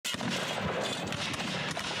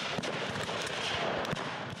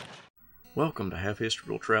Welcome to Half History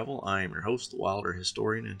Will Travel. I am your host, the Wilder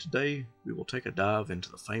Historian, and today we will take a dive into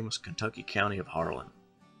the famous Kentucky county of Harlan,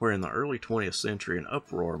 where in the early 20th century an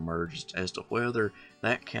uproar emerged as to whether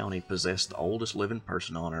that county possessed the oldest living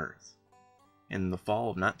person on Earth. In the fall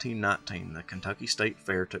of 1919, the Kentucky State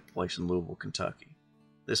Fair took place in Louisville, Kentucky.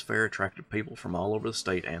 This fair attracted people from all over the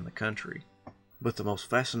state and the country, but the most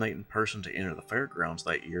fascinating person to enter the fairgrounds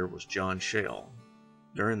that year was John Shell.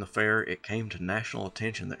 During the fair, it came to national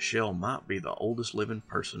attention that Shell might be the oldest living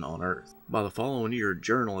person on Earth. By the following year,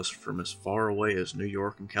 journalists from as far away as New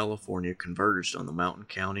York and California converged on the mountain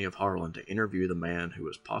county of Harlan to interview the man who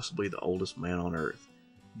was possibly the oldest man on Earth.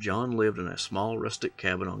 John lived in a small rustic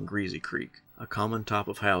cabin on Greasy Creek, a common type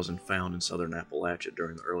of housing found in southern Appalachia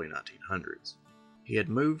during the early 1900s. He had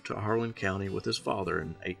moved to Harlan County with his father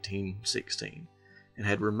in 1816 and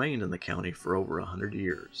had remained in the county for over 100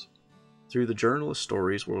 years. Through the journalist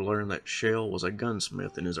stories, we'll learn that Shell was a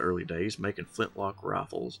gunsmith in his early days, making flintlock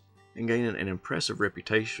rifles, and gaining an impressive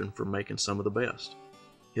reputation for making some of the best.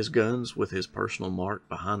 His guns, with his personal mark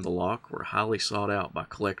behind the lock, were highly sought out by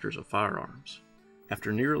collectors of firearms.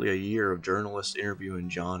 After nearly a year of journalists interviewing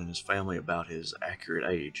John and his family about his accurate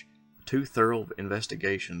age, two thorough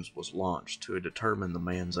investigations was launched to determine the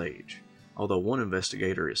man's age. Although one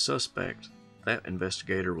investigator is suspect, that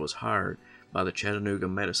investigator was hired by the Chattanooga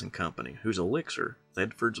Medicine Company, whose elixir,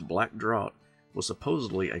 Thedford's Black Draught, was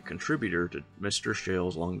supposedly a contributor to Mr.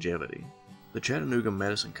 Shell's longevity. The Chattanooga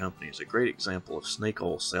Medicine Company is a great example of snake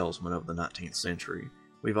oil salesmen of the 19th century.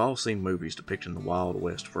 We've all seen movies depicting the Wild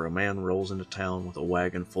West where a man rolls into town with a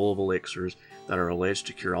wagon full of elixirs that are alleged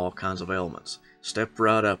to cure all kinds of ailments. Step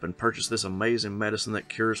right up and purchase this amazing medicine that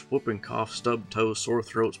cures whooping cough, stubbed toes, sore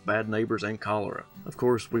throats, bad neighbors, and cholera. Of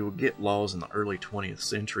course, we would get laws in the early 20th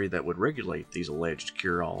century that would regulate these alleged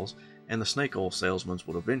cure-alls, and the snake oil salesmen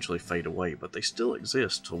would eventually fade away, but they still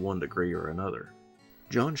exist to one degree or another.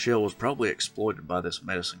 John Shell was probably exploited by this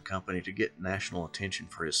medicine company to get national attention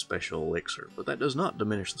for his special elixir, but that does not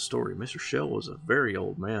diminish the story. Mr. Shell was a very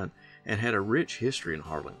old man and had a rich history in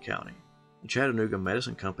Harlan County. The Chattanooga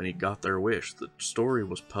Medicine Company got their wish. The story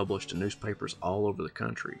was published in newspapers all over the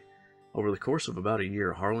country. Over the course of about a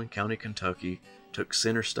year, Harlan County, Kentucky took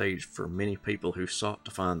center stage for many people who sought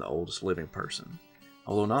to find the oldest living person.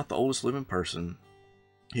 Although not the oldest living person,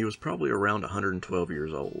 he was probably around 112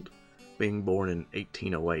 years old, being born in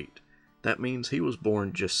 1808. That means he was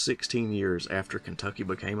born just 16 years after Kentucky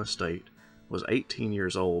became a state, was 18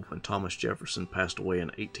 years old when Thomas Jefferson passed away in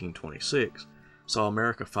 1826, saw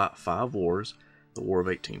America fight 5 wars: the War of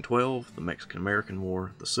 1812, the Mexican-American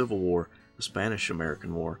War, the Civil War, the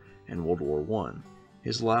Spanish-American War, and World War I.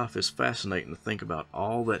 His life is fascinating to think about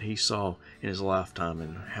all that he saw in his lifetime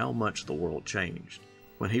and how much the world changed.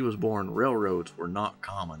 When he was born, railroads were not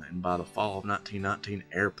common, and by the fall of 1919,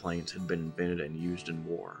 airplanes had been invented and used in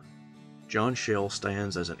war. John Shell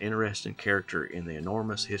stands as an interesting character in the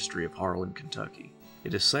enormous history of Harlan, Kentucky.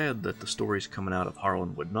 It is sad that the stories coming out of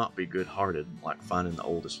Harlan would not be good-hearted, like finding the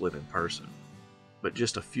oldest living person. But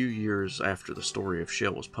just a few years after the story of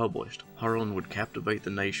Shell was published, Harlan would captivate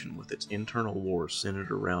the nation with its internal wars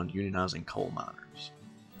centered around unionizing coal miners.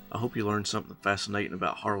 I hope you learned something fascinating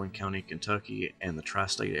about Harlan County, Kentucky, and the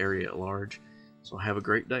tri-state area at large, so have a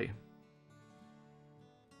great day.